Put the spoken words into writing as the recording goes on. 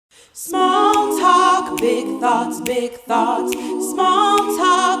Small talk, big thoughts, big thoughts. Small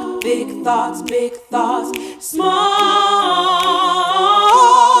talk, big thoughts, big thoughts. Small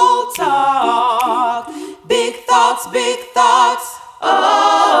talk, big thoughts, big thoughts. Oh.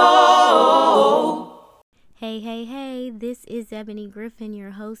 Hey, this is Ebony Griffin,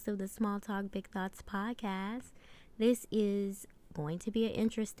 your host of the Small Talk Big Thoughts podcast. This is going to be an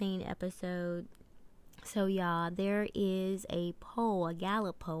interesting episode. So, y'all, there is a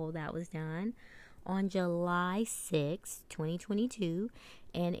Gallup poll that was done on July 6, 2022,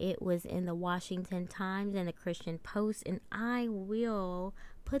 and it was in the Washington Times and the Christian Post, and I will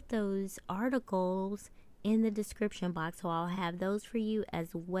put those articles in the description box, so I'll have those for you as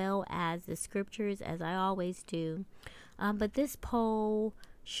well as the scriptures, as I always do. But this poll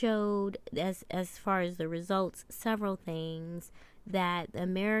showed, as far as the results, several things. That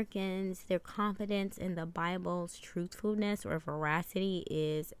Americans, their confidence in the Bible's truthfulness or veracity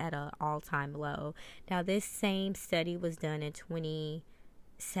is at an all-time low. Now, this same study was done in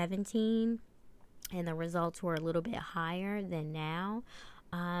 2017, and the results were a little bit higher than now.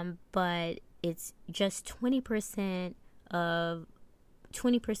 But it's just 20%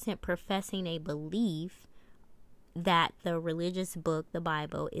 professing a belief that the religious book, the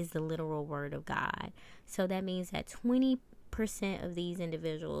Bible, is the literal word of God. So that means that 20% of these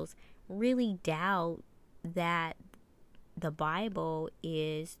individuals really doubt that the Bible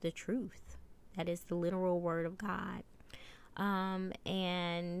is the truth, that is the literal word of God.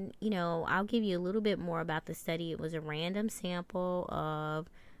 And I'll give you a little bit more about the study. It was a random sample of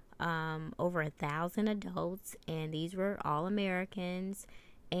over 1,000 adults, and these were all Americans.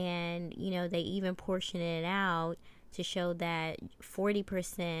 And they even portioned it out to show that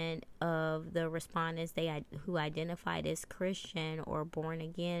 40% of the respondents who identified as Christian or born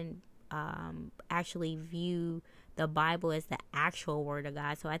again actually view the Bible as the actual word of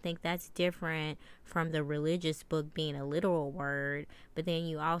God. So I think that's different from the religious book being a literal word. But then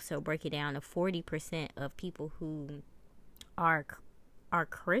you also break it down to 40% of people who are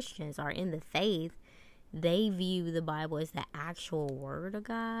Christians, are in the faith. They view the Bible as the actual word of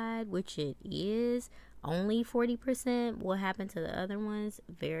God, which it is. Only 40%. What happened to the other ones?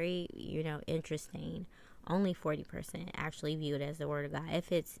 Very, interesting. Only 40% actually view it as the word of God.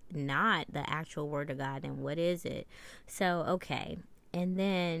 If it's not the actual word of God, then what is it? So, okay. And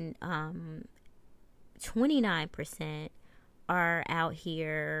then 29% are out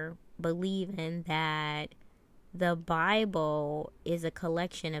here believing that the Bible is a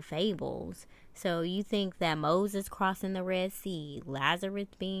collection of fables. So you think that Moses crossing the Red Sea, Lazarus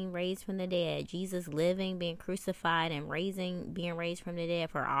being raised from the dead, Jesus living, being crucified, and being raised from the dead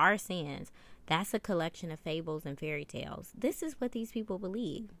for our sins, that's a collection of fables and fairy tales. This is what these people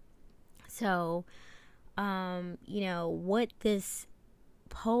believe. So, what this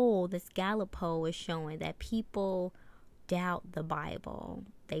Gallup poll is showing, that people doubt the Bible.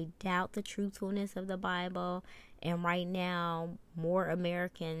 They doubt the truthfulness of the Bible. And right now, more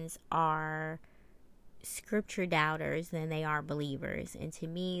Americans are scripture doubters than they are believers. And to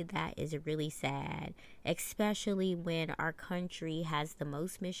me, that is really sad, especially when our country has the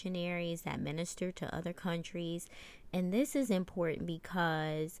most missionaries that minister to other countries. And this is important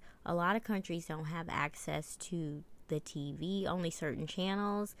because a lot of countries don't have access to the TV, only certain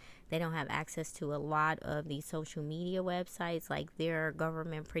channels. They don't have access to a lot of these social media websites. Like, their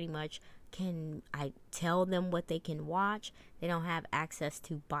government pretty much I tell them what they can watch. They don't have access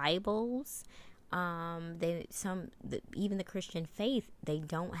to Bibles. Even the Christian faith, they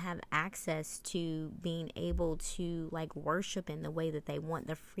don't have access to being able to worship in the way that they want,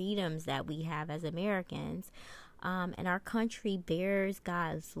 the freedoms that we have as Americans. And our country bears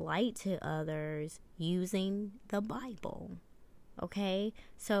God's light to others using the Bible. Okay,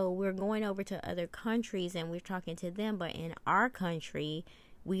 so we're going over to other countries and we're talking to them, but in our country,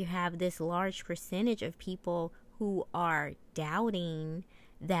 we have this large percentage of people who are doubting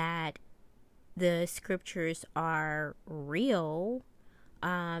that the scriptures are real.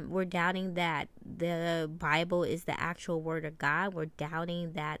 We're doubting that the Bible is the actual word of God. We're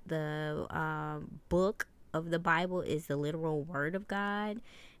doubting that the book of the Bible is the literal word of God.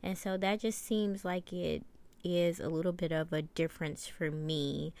 And so that just seems like it is a little bit of a difference for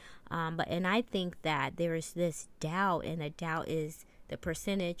me. And I think that there is this doubt, and the doubt is the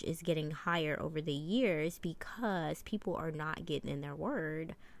percentage is getting higher over the years because people are not getting in their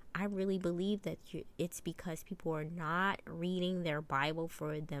word. I really believe that it's because people are not reading their Bible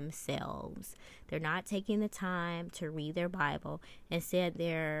for themselves. They're not taking the time to read their Bible. Instead,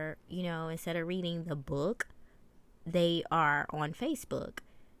 instead of reading the book, they are on Facebook.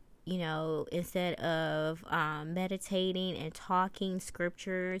 instead of meditating and talking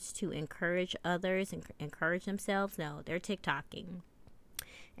scriptures to encourage others and encourage themselves, no, they're TikToking.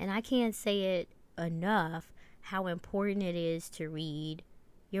 And I can't say it enough how important it is to read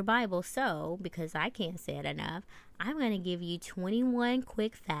your Bible. So, because I can't say it enough, I'm going to give you 21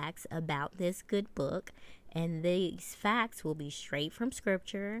 quick facts about this good book. And these facts will be straight from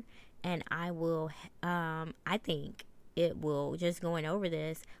scripture. And I think it will, just going over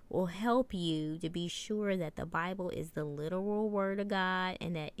this, will help you to be sure that the Bible is the literal word of God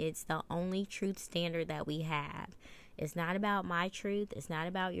and that it's the only truth standard that we have. It's not about my truth. It's not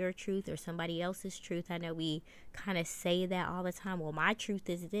about your truth or somebody else's truth. I know we kind of say that all the time. Well, my truth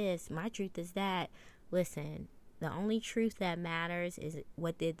is this. My truth is that. Listen, the only truth that matters is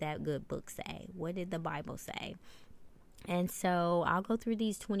what did that good book say? What did the Bible say? And so I'll go through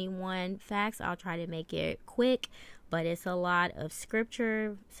these 21 facts. I'll try to make it quick, but it's a lot of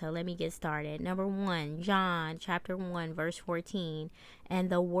scripture. So let me get started. Number 1, John chapter 1, verse 14.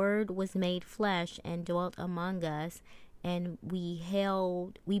 And the word was made flesh and dwelt among us, and we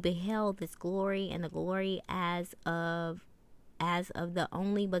beheld this glory, and the glory as of the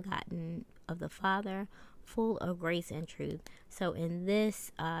only begotten of the Father, full of grace and truth. So in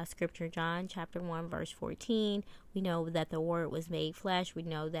this scripture, John chapter 1, verse 14, we know that the word was made flesh. We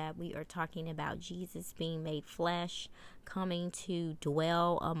know that we are talking about Jesus being made flesh, coming to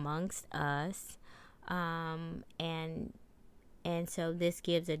dwell amongst us. And so this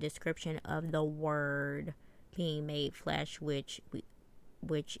gives a description of the word being made flesh, which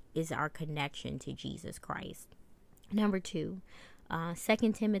is our connection to Jesus Christ. Number 2,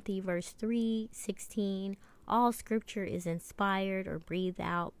 2 Timothy verse 3:16, all scripture is inspired or breathed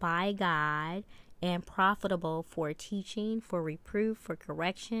out by God and profitable for teaching, for reproof, for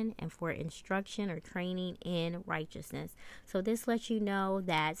correction, and for instruction or training in righteousness. So this lets you know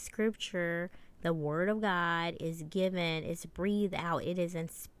that scripture, the word of God, is given, it's breathed out, it is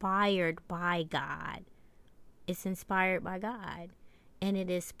inspired by God. It's inspired by God. And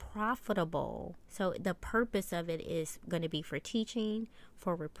it is profitable. So the purpose of it is going to be for teaching,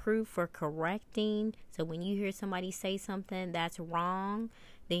 for reproof, for correcting. So when you hear somebody say something that's wrong,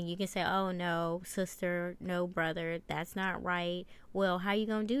 then you can say, oh, no, sister, no, brother, that's not right. Well, how are you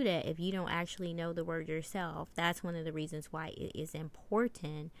going to do that if you don't actually know the word yourself? That's one of the reasons why it is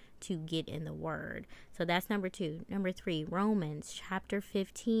important to get in the word. So that's number 2. Number 3, Romans chapter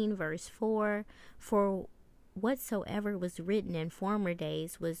 15, verse 4, for whatsoever was written in former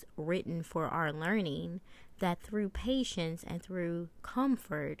days was written for our learning, that through patience and through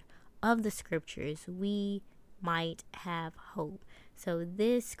comfort of the scriptures we might have hope. So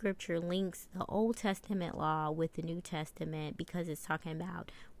this scripture links the Old Testament law with the New Testament because it's talking about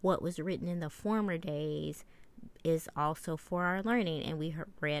what was written in the former days is also for our learning. And we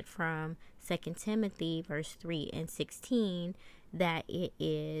read from 2 Timothy verse 3:16 that it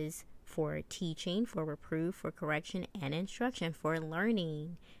is for teaching, for reproof, for correction, and instruction, for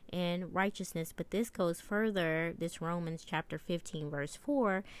learning and righteousness. But this goes further, this Romans chapter 15, verse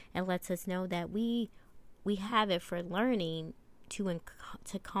 4, and lets us know that we have it for learning, to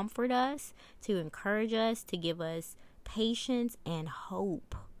comfort us, to encourage us, to give us patience and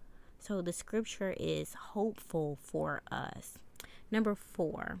hope. So the scripture is hopeful for us. Number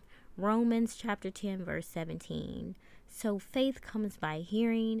 4, Romans chapter 10, verse 17. So faith comes by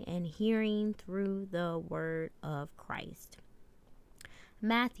hearing, and hearing through the word of Christ.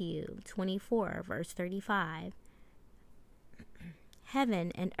 Matthew 24, verse 35.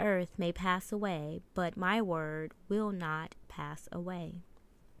 Heaven and earth may pass away, but my word will not pass away.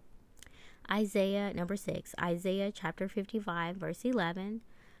 Isaiah, number 6, Isaiah chapter 55, verse 11.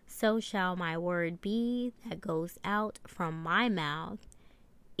 So shall my word be that goes out from my mouth.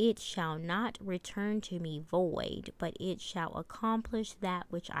 It shall not return to me void, but it shall accomplish that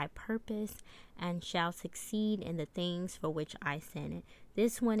which I purpose, and shall succeed in the things for which I sent it.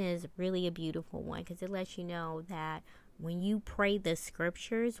 This one is really a beautiful one because it lets you know that when you pray the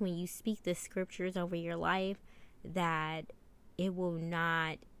scriptures, when you speak the scriptures over your life, that it will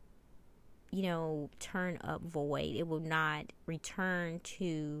not, turn up void. It will not return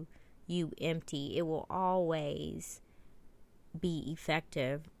to you empty. It will always be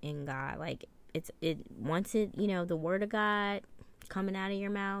effective in God. Like once the word of God coming out of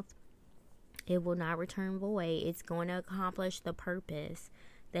your mouth, it will not return void. It's going to accomplish the purpose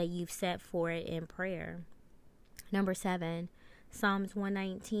that you've set for it in prayer. Number 7, Psalms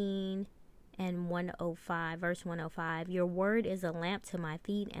 119 and 105, verse 105. Your word is a lamp to my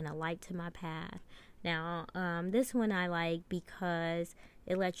feet and a light to my path. Now, this one I like because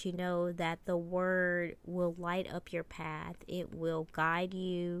It lets you know that the word will light up your path. It will guide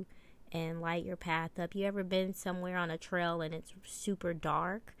you and light your path up. You ever been somewhere on a trail and it's super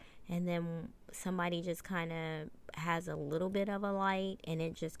dark, and then somebody just kind of has a little bit of a light and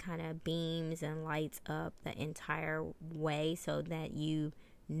it just kind of beams and lights up the entire way so that you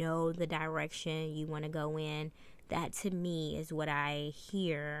know the direction you want to go in? That to me is what I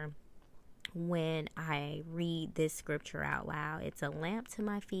hear when I read this scripture out loud. It's a lamp to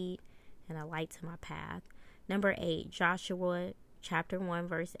my feet and a light to my path. Number 8, Joshua chapter 1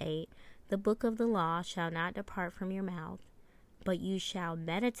 verse 8. The book of the law shall not depart from your mouth, but you shall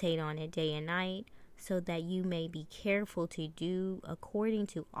meditate on it day and night, so that you may be careful to do according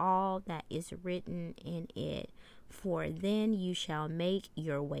to all that is written in it. For then you shall make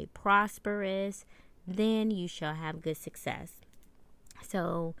your way prosperous, then you shall have good success.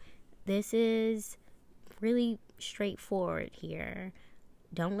 So this is really straightforward here.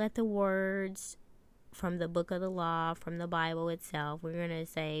 Don't let the words from the book of the law, from the Bible itself, we're going to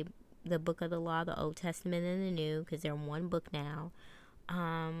say the book of the law, the Old Testament and the New, because they're one book now,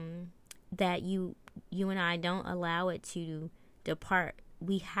 that you and I don't allow it to depart.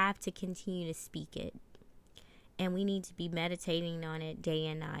 We have to continue to speak it, and we need to be meditating on it day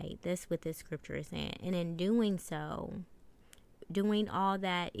and night. That's what this scripture is saying. And in doing so, doing all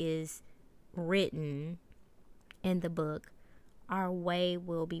that is written in the book, our way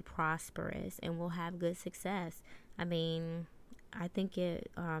will be prosperous and we'll have good success. I mean, I think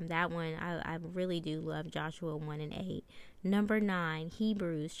that one, I really do love Joshua 1 and 8. Number 9,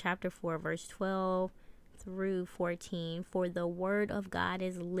 Hebrews chapter 4, verse 12 through 14. For the word of God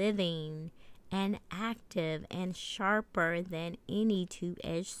is living and active and sharper than any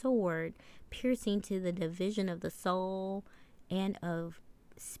two-edged sword, piercing to the division of the soul and of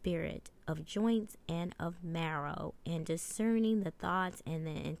spirit, of joints and of marrow, and discerning the thoughts and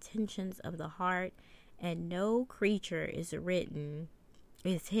the intentions of the heart. And no creature is hidden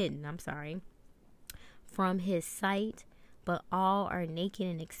from his sight, but all are naked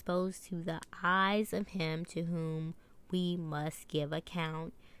and exposed to the eyes of him to whom we must give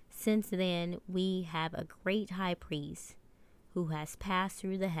account. Since then we have a great high priest who has passed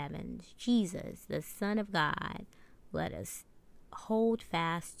through the heavens, Jesus, the Son of God. Let us hold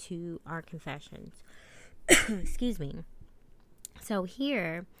fast to our confessions. Excuse me. So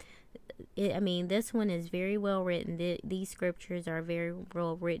here, this one is very well written. These scriptures are very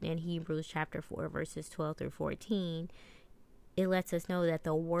well written in Hebrews chapter 4, verses 12 through 14. It lets us know that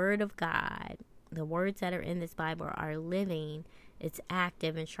the word of God, the words that are in this Bible, are living. It's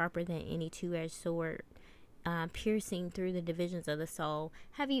active and sharper than any two-edged sword, piercing through the divisions of the soul.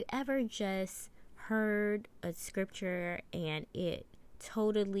 Have you ever just heard a scripture and it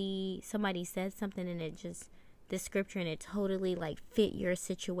totally, somebody said something and it just, this scripture, and it totally like fit your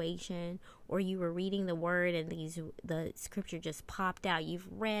situation, or you were reading the word and the scripture just popped out. You've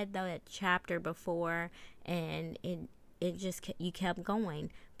read that chapter before and it just, you kept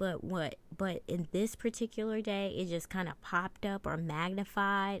going, but in this particular day, it just kind of popped up or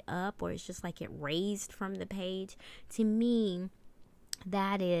magnified up, or it's just like it raised from the page. To me,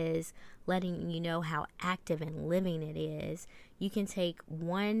 that is letting you know how active and living it is. You can take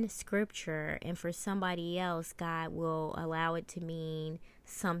one scripture, and for somebody else, God will allow it to mean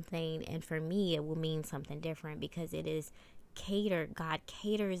something, and for me, it will mean something different, because it is catered. God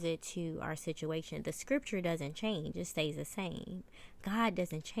caters it to our situation. The scripture doesn't change. It stays the same. God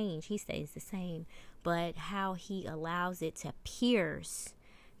doesn't change. He stays the same. But how he allows it to pierce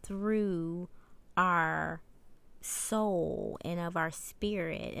through our soul and of our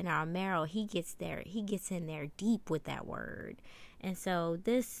spirit and our marrow, he gets in there deep with that word. And so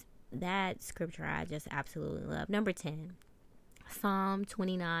that scripture I just absolutely love. Number 10, Psalm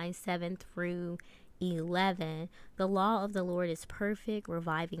 29, 7 through 11. The law of the Lord is perfect,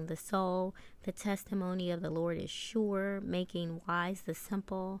 reviving the soul. The testimony of the Lord is sure, making wise the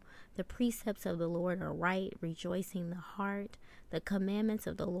simple. The precepts of the Lord are right, rejoicing the heart. The commandments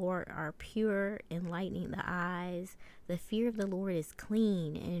of the Lord are pure, enlightening the eyes. The fear of the Lord is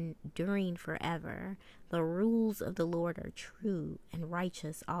clean, enduring forever. The rules of the Lord are true and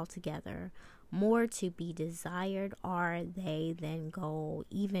righteous altogether. More to be desired are they than gold,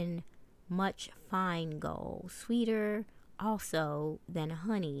 even much fine gold, sweeter also than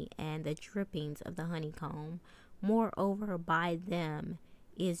honey and the drippings of the honeycomb. Moreover, by them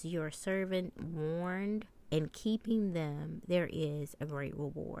is your servant warned, and keeping them there is a great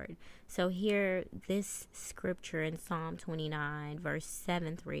reward. So here, this scripture in Psalm 29, verse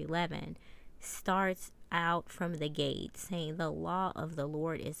 7 through 11, starts out from the gate saying the law of the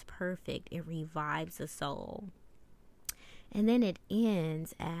Lord is perfect. It revives the soul. And then it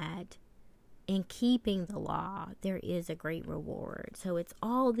ends at, in keeping the law, there is a great reward. So it's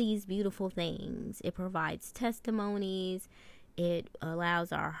all these beautiful things. It provides testimonies. It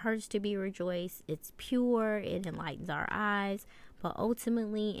allows our hearts to be rejoiced. It's pure. It enlightens our eyes. But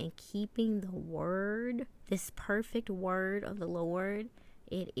ultimately, in keeping the word, this perfect word of the Lord,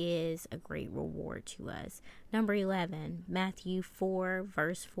 it is a great reward to us. Number 11, Matthew 4,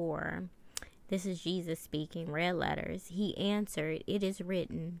 verse 4. This is Jesus speaking, red letters. He answered, "It is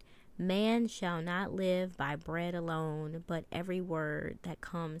written, man shall not live by bread alone, but every word that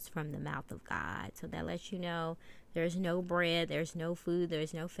comes from the mouth of God." So that lets you know there's no bread, there's no food,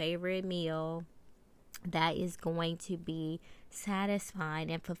 there's no favorite meal that is going to be satisfying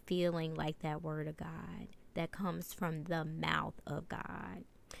and fulfilling like that word of God that comes from the mouth of God.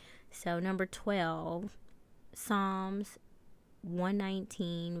 So number 12, Psalms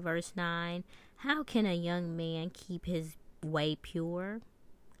 119, verse 9. How can a young man keep his way pure?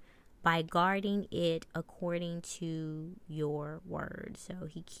 By guarding it according to your word. So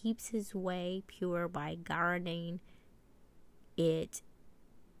he keeps his way pure by guarding it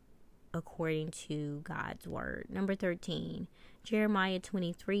according to God's word. Number 13, Jeremiah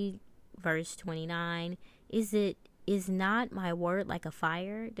 23, verse 29. Is not my word like a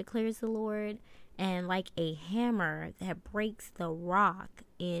fire, declares the Lord, and like a hammer that breaks the rock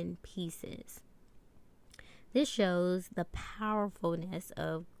in pieces? This shows the powerfulness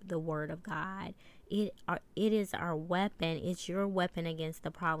of the word of God. It is our weapon. It's your weapon against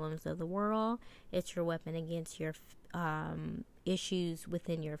the problems of the world. It's your weapon against your issues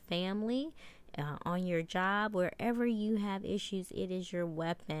within your family, on your job, wherever you have issues. It is your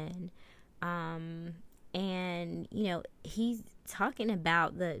weapon. And you know, he's talking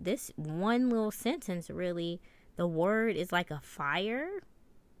about this one little sentence. Really, the word is like a fire.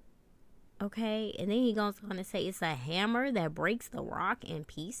 Okay, and then he goes on to say it's a hammer that breaks the rock in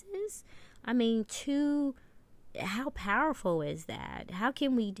pieces. I mean, how powerful is that? How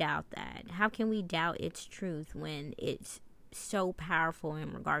can we doubt that? How can we doubt its truth when it's so powerful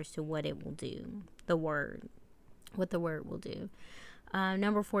in regards to what it will do? What the word will do.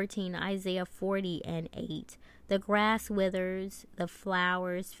 Number 14, Isaiah 40 and 8. The grass withers, the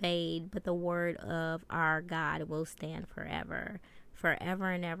flowers fade, but the word of our God will stand forever. Forever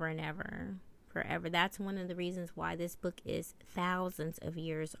and ever and ever. Forever. That's one of the reasons why this book is thousands of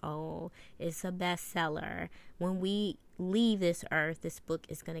years old. It's a bestseller. When we leave this earth, this book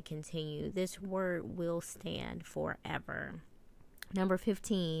is going to continue. This word will stand forever. Number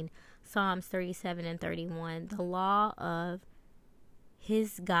 15, Psalms 37 and 31. The law of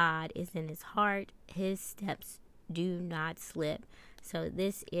his God is in his heart. His steps do not slip. So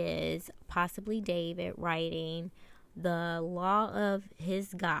this is possibly David writing. The law of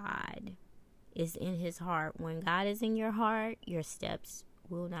his God is in his heart. When God is in your heart, your steps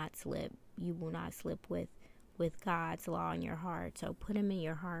will not slip. You will not slip with God's law in your heart. So put him in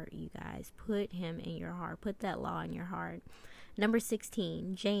your heart, you guys. Put him in your heart. Put that law in your heart. Number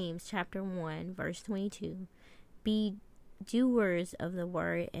 16, James chapter 1, verse 22. Be doers of the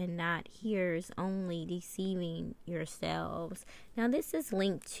word and not hearers only, deceiving yourselves. Now this is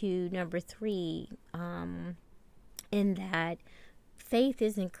linked to number 3, in that faith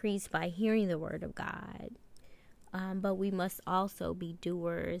is increased by hearing the word of God. But we must also be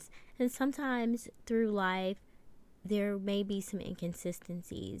doers. And sometimes through life, there may be some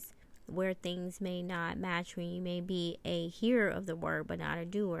inconsistencies where things may not match, when you may be a hearer of the word but not a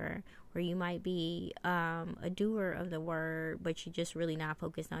doer, or you might be a doer of the word but you're just really not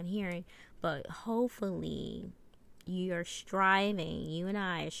focused on hearing. But hopefully you and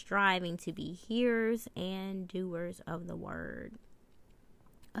I are striving to be hearers and doers of the word.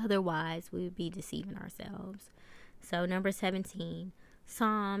 Otherwise, we would be deceiving ourselves. So number 17,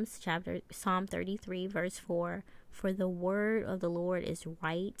 Psalm 33, verse 4. For the word of the Lord is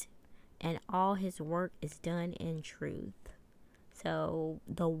right, and all his work is done in truth. So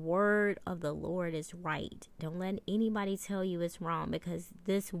the word of the Lord is right. Don't let anybody tell you it's wrong, because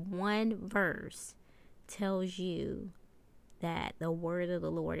this one verse tells you that the word of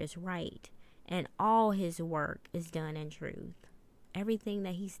the Lord is right, and all his work is done in truth. Everything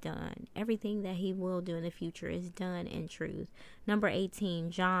that he's done, everything that he will do in the future is done in truth. Number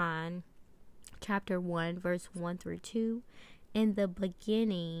 18, John chapter 1, verse 1 through 2. In the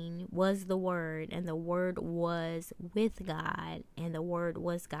beginning was the Word, and the Word was with God, and the Word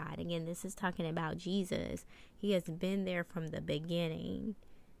was God. Again, this is talking about Jesus. He has been there from the beginning,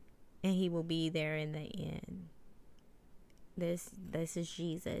 and he will be there in the end. This is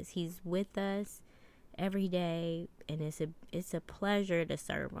Jesus. He's with us every day, and it's a pleasure to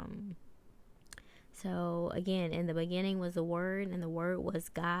serve him. So again, in the beginning was the Word, and the Word was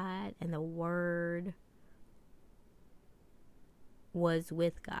God, and the Word was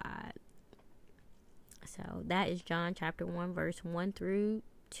with God. So that is John chapter 1, verse 1 through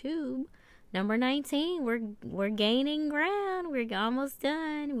 2. Number 19, we're gaining ground. We're almost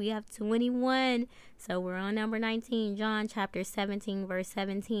done. We have 21. So we're on number 19, John chapter 17, verse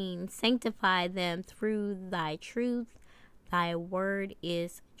 17. Sanctify them through thy truth. Thy word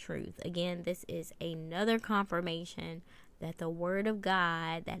is truth. Again, this is another confirmation that the word of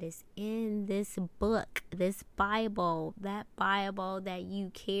God that is in this book, this Bible, that Bible that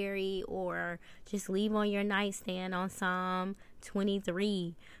you carry or just leave on your nightstand on Psalm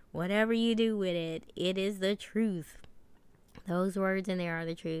 23, whatever you do with it, it is the truth. Those words in there are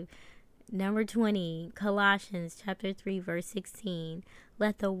the truth. Number 20, Colossians chapter 3, verse 16.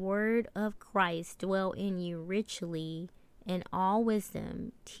 Let the word of Christ dwell in you richly in all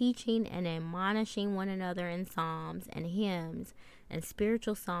wisdom, teaching and admonishing one another in psalms and hymns and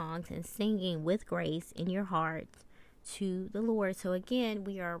spiritual songs, and singing with grace in your hearts to the Lord. So again,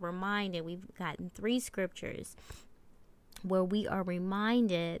 we are reminded, we've gotten 3 scriptures where we are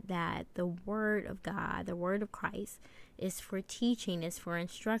reminded that the word of God, the word of Christ, is for teaching, is for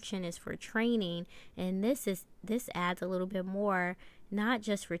instruction, is for training. And this adds a little bit more, not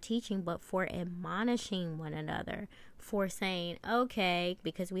just for teaching, but for admonishing one another, for saying, okay,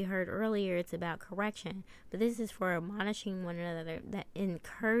 because we heard earlier it's about correction, but this is for admonishing one another, that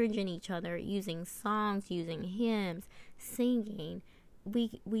encouraging each other, using songs, using hymns, singing.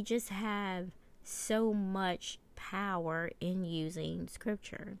 We just have so much power in using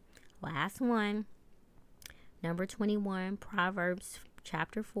scripture. Last one, number 21, Proverbs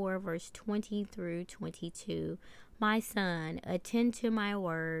chapter 4, verse 20 through 22. My son, attend to my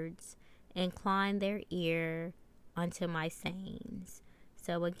words, incline their ear unto my sayings.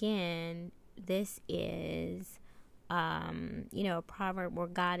 So again, this is a proverb where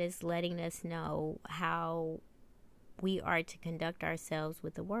God is letting us know how we are to conduct ourselves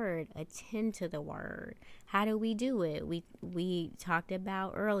with the word. Attend to the word. How do we do it? We talked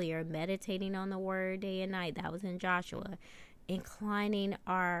about earlier, meditating on the word day and night. That was in Joshua. Inclining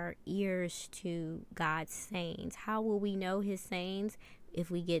our ears to God's sayings. How will we know his sayings? If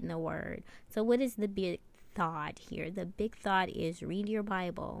we get in the word. So what is the big thought here? The big thought is read your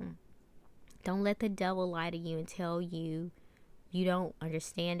Bible. Don't let the devil lie to you and tell you you don't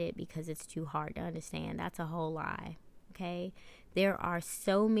understand it because it's too hard to understand. That's a whole lie. Okay? There are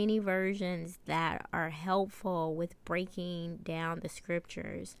so many versions that are helpful with breaking down the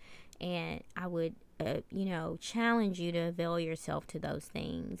scriptures. And I would, challenge you to avail yourself to those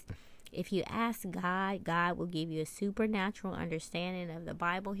things. If you ask God, God will give you a supernatural understanding of the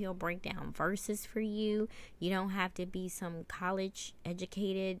Bible. He'll break down verses for you. You don't have to be some college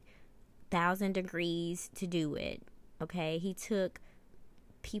educated 1,000 degrees to do it. Okay? He took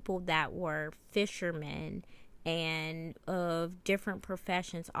people that were fishermen and of different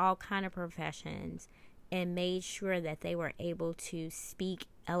professions, all kind of professions, and made sure that they were able to speak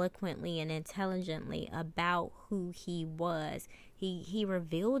eloquently and intelligently about who he was. He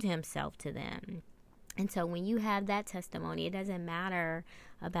revealed himself to them. And so when you have that testimony, it doesn't matter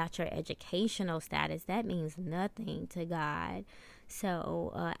about your educational status. That means nothing to God.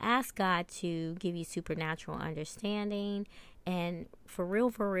 So ask God to give you supernatural understanding. And for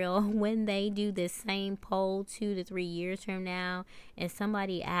real, when they do this same poll 2 to 3 years from now, and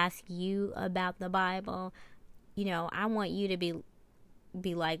somebody asks you about the Bible, I want you to be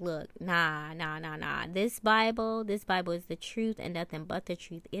like, look, nah. This Bible is the truth and nothing but the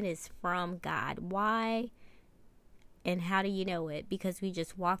truth. It is from God. Why? And how do you know it? Because we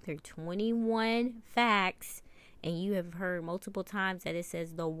just walked through 21 facts, and you have heard multiple times that it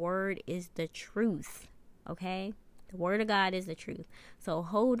says the word is the truth. Okay? The word of God is the truth. So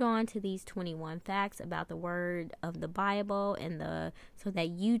hold on to these 21 facts about the word of the Bible, so that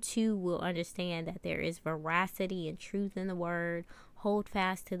you too will understand that there is veracity and truth in the word. Hold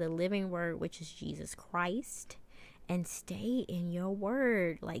fast to the living word, which is Jesus Christ, and stay in your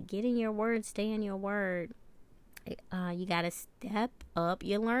word. Like, get in your word, stay in your word. You got to step up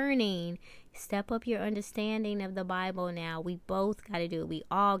your learning, step up your understanding of the Bible now. We both got to do it. We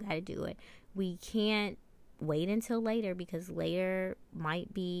all got to do it. We can't wait until later, because later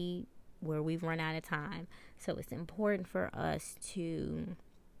might be where we've run out of time. So it's important for us to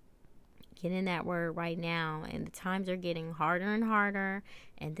get in that word right now. And the times are getting harder and harder,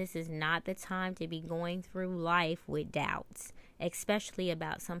 and this is not the time to be going through life with doubts, especially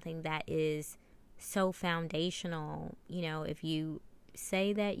about something that is so foundational. If you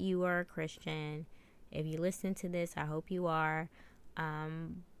say that you are a Christian, if you listen to this, I hope you are,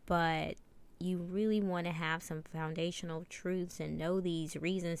 but you really want to have some foundational truths and know these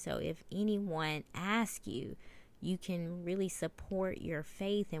reasons. So if anyone asks you, you can really support your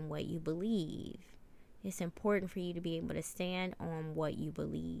faith in what you believe. It's important for you to be able to stand on what you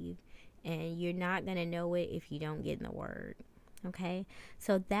believe. And you're not going to know it if you don't get in the Word. Okay?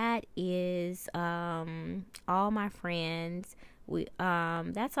 So that is all, my friends.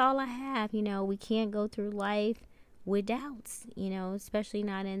 That's all I have. We can't go through life with doubts, especially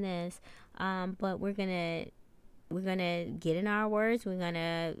not in this. But we're gonna get in our words. We're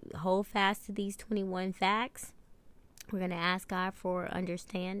gonna hold fast to these 21 facts. We're gonna ask God for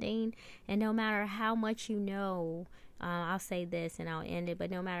understanding, and no matter how much I'll say this and I'll end it. But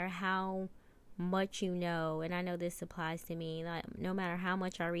no matter how much and I know this applies to me, like, no matter how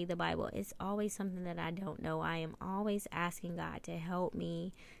much I read the Bible, it's always something that I don't know. I am always asking God to help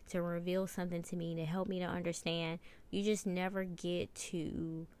me, to reveal something to me, to help me to understand. You just never get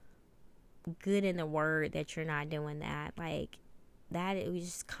to good in the Word that you're not doing that. Like that, it was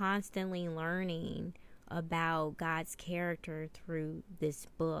just constantly learning about God's character through this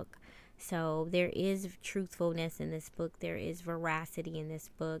book. So there is truthfulness in this book. There is veracity in this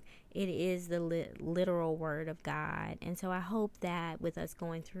book. It is the literal Word of God. And so I hope that with us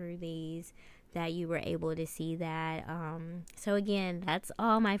going through these, that you were able to see that. So again, that's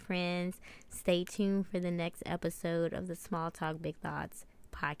all, my friends. Stay tuned for the next episode of the Small Talk Big Thoughts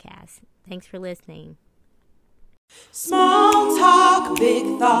podcast. Thanks for listening. Small talk,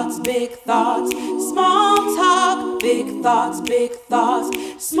 big thoughts, big thoughts. Small talk, big thoughts, big thoughts.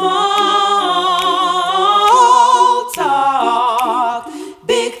 Small talk,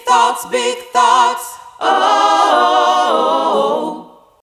 big thoughts, big thoughts.